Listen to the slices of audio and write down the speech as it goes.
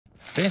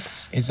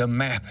This is a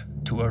map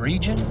to a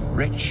region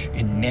rich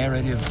in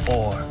narrative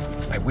ore.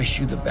 I wish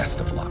you the best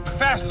of luck.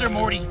 Faster,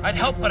 Morty. I'd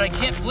help, but I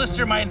can't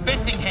blister my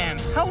inventing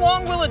hands. How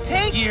long will it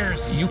take?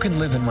 Years. You can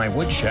live in my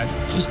woodshed.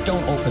 Just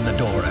don't open the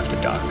door after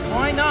dark.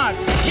 Why not?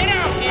 Get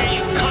out here,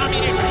 you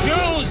communist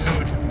Jews!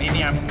 Dude,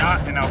 maybe I'm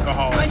not an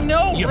alcoholic. I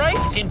know, you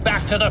right? You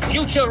Back to the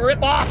Future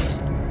rip-offs!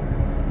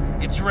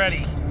 It's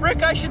ready.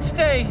 Rick, I should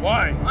stay.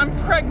 Why? I'm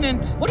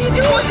pregnant. What are you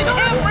doing? Was it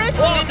him, Rick?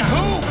 Then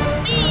who?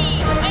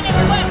 Me! I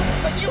never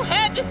left, but you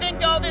had to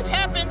think all this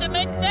happened to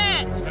make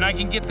that! And I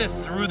can get this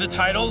through the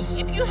titles?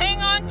 If you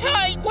hang on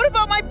tight! What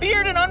about my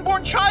beard and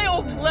unborn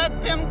child?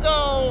 Let them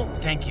go!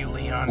 Thank you,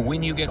 Leon.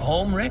 When you get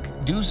home, Rick,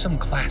 do some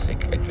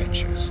classic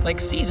adventures, like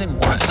season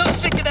 1. I'm so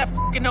sick of that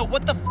f***ing note.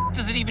 What the f***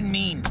 does it even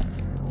mean?